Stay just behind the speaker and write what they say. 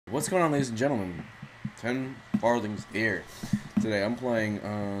What's going on, ladies and gentlemen? 10 Farthings here. Today I'm playing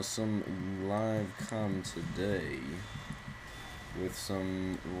some live com today with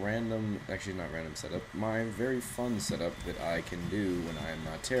some random, actually not random setup, my very fun setup that I can do when I am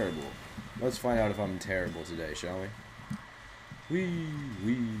not terrible. Let's find out if I'm terrible today, shall we?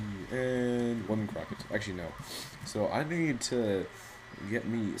 And one Crockett. Actually, no. So I need to get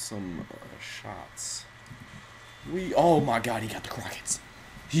me some shots. Oh my god, he got the Crockett's.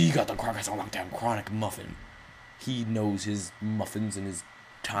 He got the Crockett's on lockdown. Chronic Muffin. He knows his muffins and his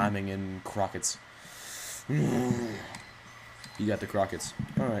timing and Crockett's. He got the Crockett's.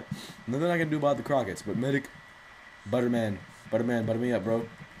 Alright. Nothing I can do about the Crockett's, but Medic, Butterman, butter me up, bro.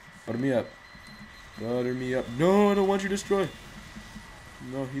 Butter me up. Butter me up. No, I don't want you to destroy.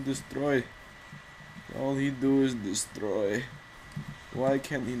 No, he destroy. All he do is destroy. Why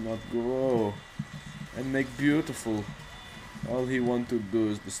can't he not grow and make beautiful? All he want to do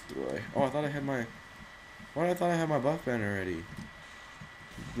is destroy. Oh, I thought I had my... Why I thought I had my buff banner already?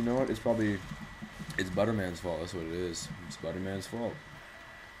 You know what? It's probably... It's Butterman's fault. That's what it is. It's Butterman's fault.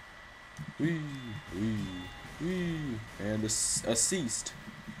 Wee. And assist.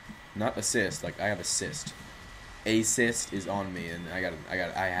 Not assist. Like, I have assist. Assist is on me, and I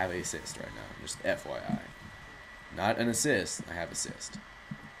have assist right now. Just FYI. Not an assist. I have assist.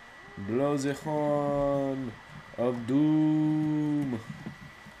 Blow the horn of doom.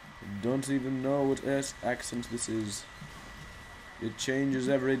 Don't even know what accent this is. It changes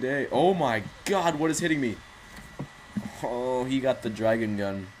every day. Oh my god, what is hitting me? Oh, he got the dragon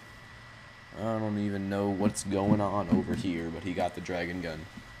gun. I don't even know what's going on over here, but he got the dragon gun.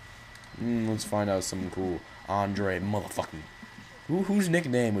 Let's find out something cool. Andre motherfucking. Whose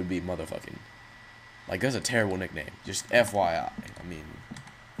nickname would be motherfucking? Like, that's a terrible nickname. Just FYI. I mean...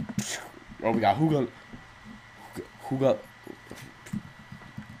 Oh, we got who got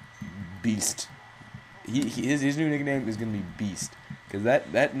Beast. His new nickname is gonna be Beast, cause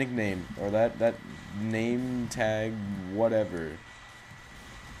that nickname or that name tag, whatever,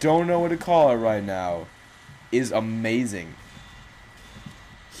 don't know what to call it right now, is amazing.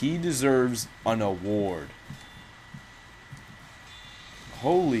 He deserves an award.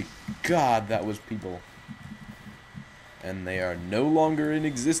 Holy God, that was people, and they are no longer in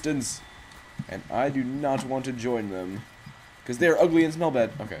existence. And I do not want to join them. Because they are ugly and smell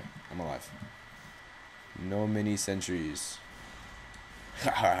bad. Okay, I'm alive. No mini sentries.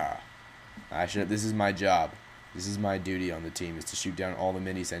 This is my job. This is my duty on the team, is to shoot down all the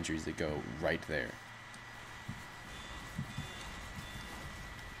mini sentries that go right there.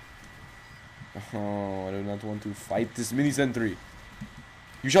 Oh, I do not want to fight this mini sentry.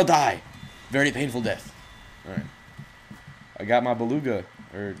 You shall die. Very painful death. Alright. I got my beluga.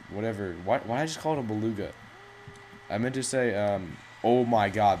 Or whatever. Why did I just call it a beluga? I meant to say, oh my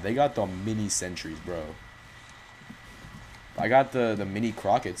god, they got the mini sentries, bro. I got the mini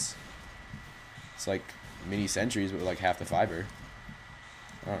Crockett's. It's like mini sentries, but like half the fiber.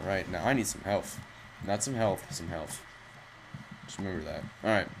 Alright, now I need some health. Not some health, some health. Just remember that.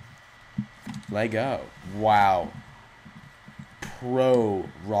 Alright. Let go. Wow. Pro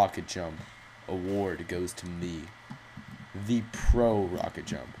rocket jump award goes to me. The pro rocket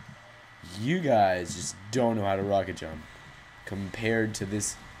jump. You guys just don't know how to rocket jump compared to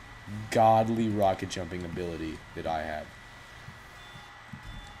this godly rocket jumping ability that I have.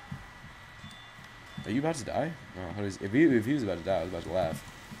 Are you about to die? Oh, if he was about to die, I was about to laugh.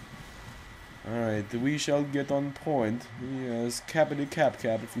 Alright, we shall get on point. Yes, cappity cap,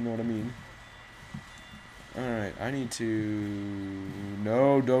 if you know what I mean. Alright, I need to...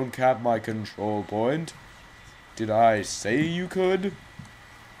 No, don't cap my control point. Did I say you could?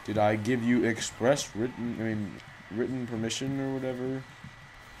 Did I give you express written permission or whatever?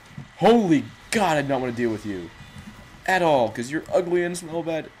 Holy God, I do not want to deal with you. At all, because you're ugly and smell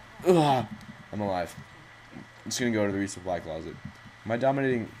bad. Ugh. I'm alive. I'm just going to go to the resupply closet. Am I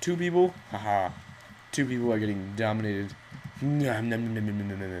dominating 2 people? Haha. 2 people are getting dominated.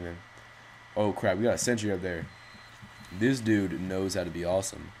 Oh crap, we got a sentry up there. This dude knows how to be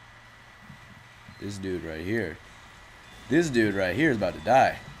awesome. This dude right here. This dude right here is about to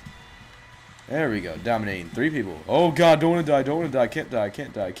die. There we go. Dominating 3 people. Oh god, don't want to die. Don't want to die. Can't die.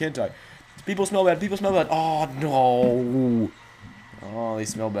 Can't die. Can't die. People smell bad. People smell bad. Oh no. Oh, they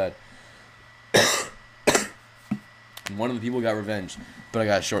smell bad. One of the people got revenge, but I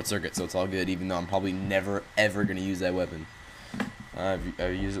got a short circuit, so it's all good, even though I'm probably never ever going to use that weapon. I've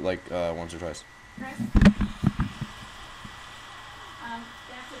used it like once or twice. Chris? Dad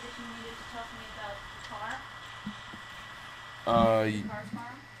said that you needed to talk to me about the car. Car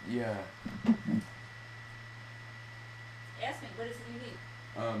tomorrow? Yeah. Ask me, what is it you need?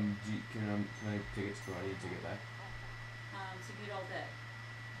 Can I take it to karate and take it back? So you eat all day.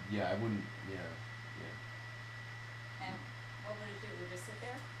 Yeah, I wouldn't. Yeah. And what would it do? Would it just sit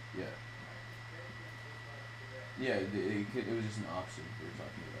there? Yeah. Yeah. It was just an option we were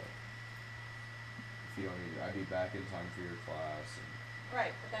talking about. If you don't need it, I'd be back in time for your class.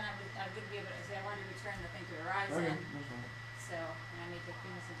 Right, but then I would be able to say I wanted to return the thing to Verizon. Okay, that's fine. So and I need to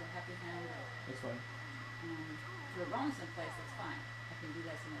clean this into a happy hand. That's fine. For a bonus in place, that's fine. I can do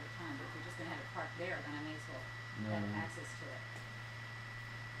that some other time. But if you're just gonna have it parked there, then I may as well have access to it.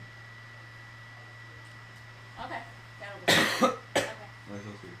 Okay, that'll be fine. Okay. Nice,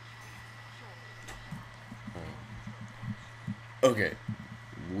 that's good. Okay,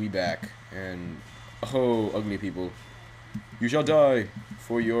 we back, and oh, ugly people, you shall die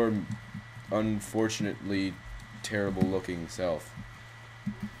for your unfortunately terrible-looking self.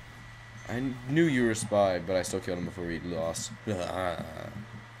 I knew you were a spy, but I still killed him before he lost.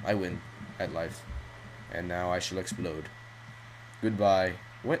 I win at life, and now I shall explode. Goodbye.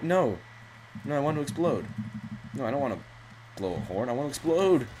 What? No. No, I want to explode. No, I don't want to blow a horn. I want to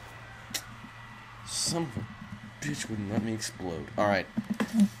explode. Some bitch wouldn't let me explode. Alright.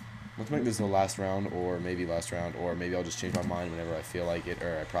 Let's make this the last round, or maybe last round, or maybe I'll just change my mind whenever I feel like it,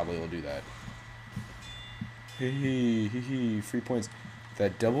 or I probably will do that. Hee, free points.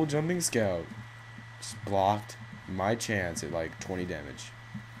 That double jumping scout just blocked my chance at like 20 damage.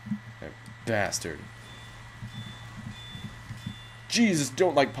 That bastard. Jesus,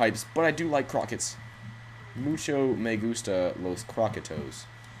 don't like pipes, but I do like crockets. Mucho me gusta los croquetos.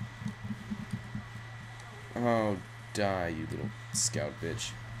 Oh, die, you little scout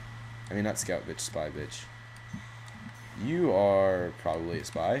bitch. I mean, not scout bitch, spy bitch. You are probably a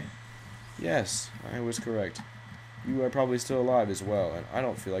spy. Yes, I was correct. You are probably still alive as well, and I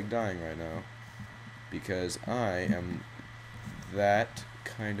don't feel like dying right now. Because I am that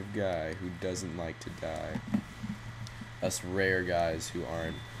kind of guy who doesn't like to die. Us rare guys who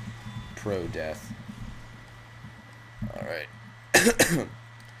aren't pro-death. Alright.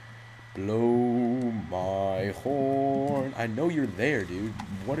 Blow my horn. I know you're there, dude.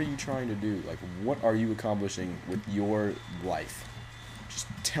 What are you trying to do? Like, what are you accomplishing with your life? Just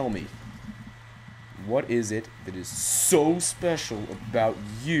tell me. What is it that is so special about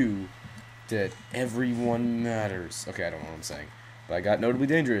you that everyone matters? Okay, I don't know what I'm saying. But I got notably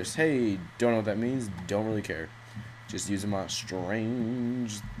dangerous. Hey, don't know what that means. Don't really care. Just using my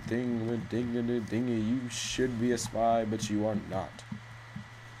strange thingy. You should be a spy, but you are not.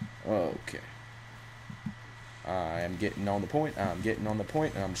 Okay. I am getting on the point. I'm getting on the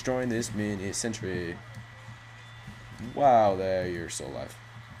point, and I'm destroying this mini-sentry. Wow, there, you're still alive.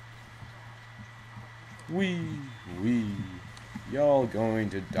 Wee. Y'all going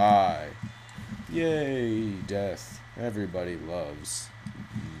to die. Yay, death. Everybody loves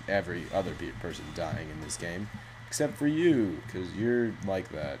every other person dying in this game. Except for you, because you're like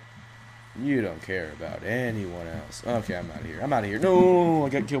that. You don't care about anyone else. Okay, I'm out of here. I'm out of here. No, I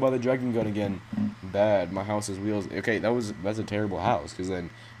got killed by the dragon gun again. Bad. My house has wheels. Okay, that's a terrible house, because then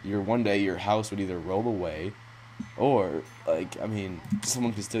one day your house would either roll away, or like, I mean,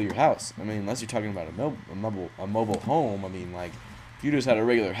 someone could steal your house. I mean, unless you're talking about a mobile home. I mean, like, if you just had a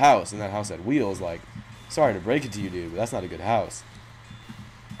regular house and that house had wheels, like, sorry to break it to you, dude, but that's not a good house.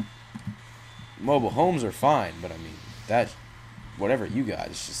 Mobile homes are fine, but I mean, whatever you got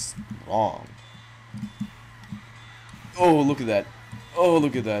is just wrong. Oh, look at that. Oh,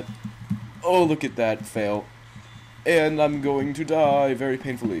 look at that. Oh, look at that fail. And I'm going to die very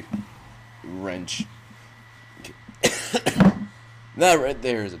painfully. Wrench. Okay. That right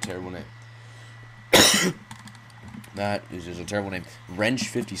there is a terrible name. That is just a terrible name. Wrench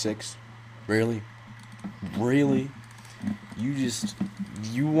 56. Really? Really?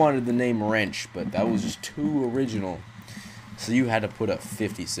 You wanted the name Wrench, but that was just too original. So you had to put a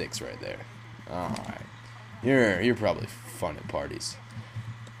 56 right there. Alright. You're probably fun at parties.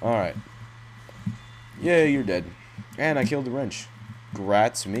 Alright. Yeah, you're dead. And I killed the wrench.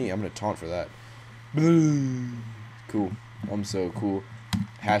 Grats me. I'm gonna taunt for that. Cool. I'm so cool.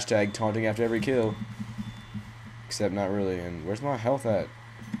 Hashtag taunting after every kill. Except not really. And where's my health at?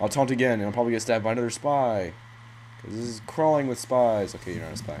 I'll taunt again and I'll probably get stabbed by another spy. Because this is crawling with spies. Okay, you're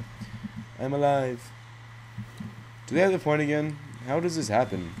not a spy. I'm alive. Do they have the point again? How does this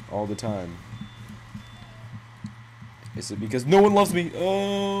happen all the time? Is it because no one loves me?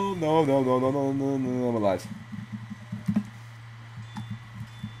 Oh, no, I'm alive.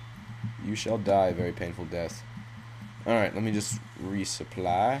 You shall die very painful death. Alright, let me just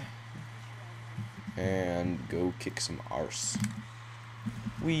resupply. And go kick some arse.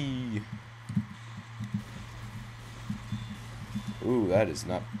 Wee. Ooh, that is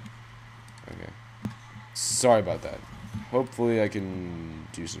not... Okay. Sorry about that. Hopefully I can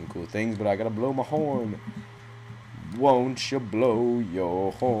do some cool things, but I gotta blow my horn. Won't you blow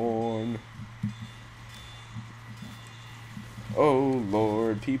your horn? Oh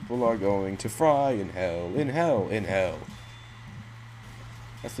Lord, people are going to fry in hell, in hell, in hell.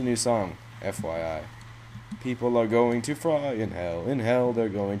 That's the new song, FYI. People are going to fry in hell they're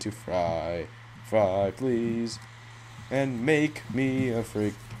going to fry. Fry, please. And make me a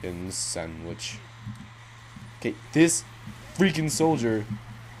freaking sandwich. Okay, this freaking soldier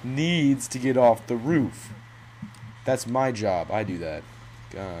needs to get off the roof. That's my job. I do that.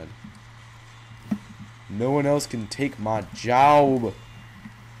 God. No one else can take my job.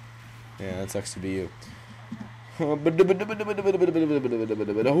 Yeah, that sucks to be you. Oh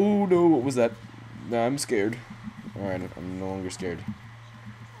no, what was that? Nah, I'm scared. Alright, I'm no longer scared.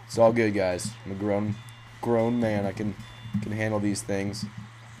 It's all good, guys. I'm a grown man. I can handle these things.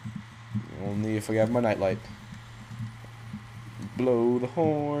 Only if I have my nightlight. Blow the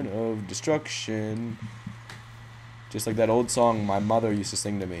horn of destruction. Just like that old song my mother used to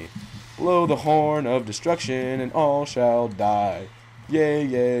sing to me. Blow the horn of destruction and all shall die. Yay,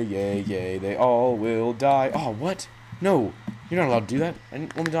 yay, yay, yay, they all will die. Oh, what? No, you're not allowed to do that. I'm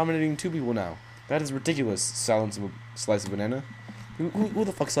only dominating 2 people now. That is ridiculous. Silence of a slice of banana. Who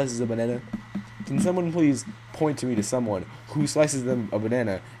the fuck slices a banana? Can someone please point to me to someone who slices them a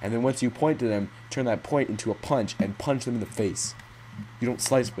banana, and then once you point to them, turn that point into a punch and punch them in the face? You don't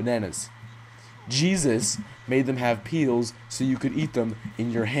slice bananas. Jesus made them have peels so you could eat them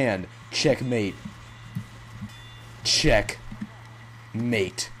in your hand. Checkmate. Checkmate.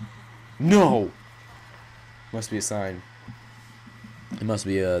 No! Must be a sign. It must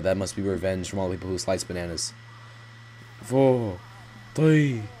be that must be revenge from all the people who slice bananas. 4,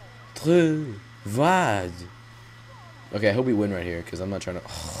 3, 2, 1. Okay, I hope we win right here, because I'm not trying to...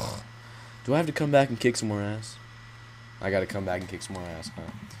 Do I have to come back and kick some more ass? I gotta come back and kick some more ass, huh?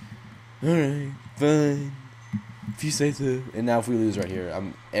 Alright, fine. If you say so. And now if we lose right here,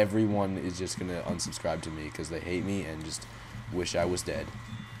 everyone is just gonna unsubscribe to me, because they hate me and just wish I was dead.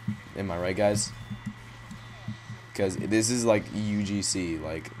 Am I right, guys? Because this is like UGC,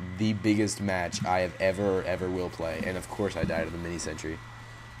 like the biggest match I have ever will play. And of course I died in the mini-century.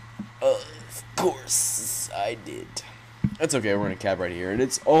 Of course I did. That's okay, we're in a cab right here. And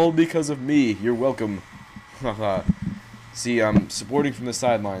it's all because of me. You're welcome. Haha. See, supporting from the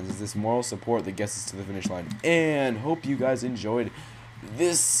sidelines is this moral support that gets us to the finish line. And hope you guys enjoyed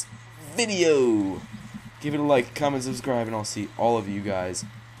this video. Give it a like, comment, subscribe, and I'll see all of you guys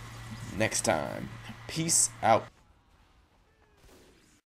next time. Peace out.